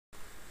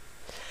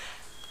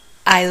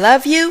I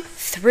Love You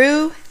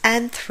Through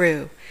and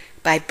Through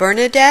by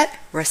Bernadette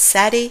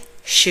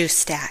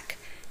Rossetti-Shustak,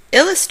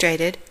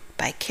 illustrated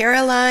by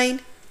Caroline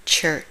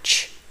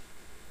Church.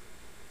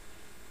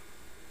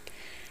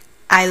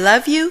 I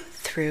love you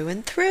through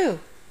and through.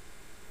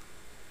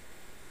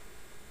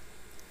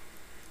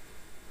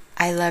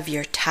 I love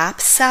your top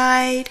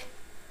side.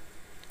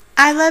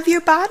 I love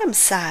your bottom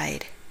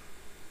side.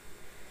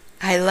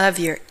 I love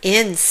your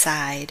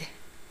inside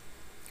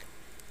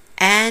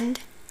and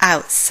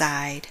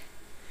outside.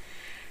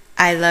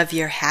 I love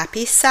your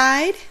happy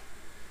side,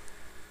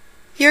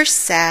 your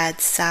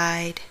sad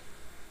side,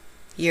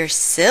 your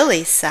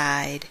silly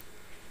side,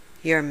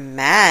 your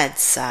mad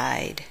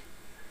side.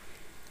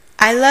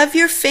 I love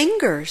your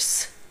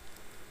fingers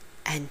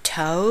and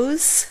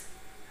toes,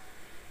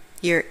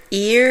 your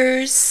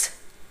ears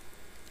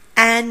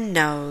and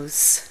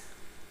nose.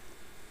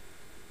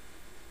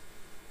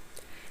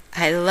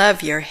 I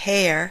love your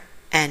hair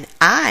and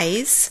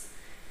eyes,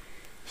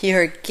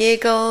 your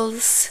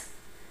giggles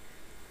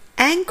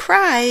and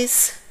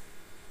cries.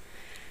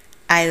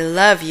 I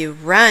love you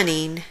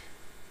running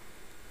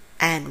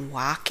and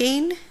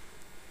walking,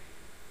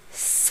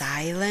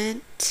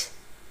 silent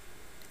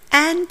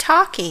and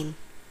talking.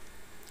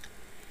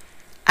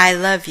 I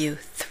love you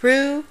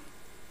through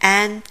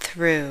and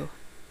through,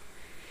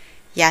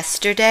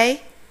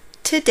 yesterday,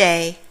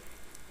 today,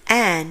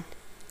 and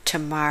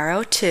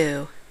tomorrow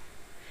too.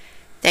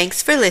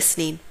 Thanks for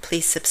listening.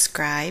 Please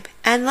subscribe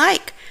and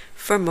like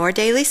for more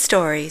daily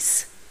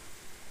stories.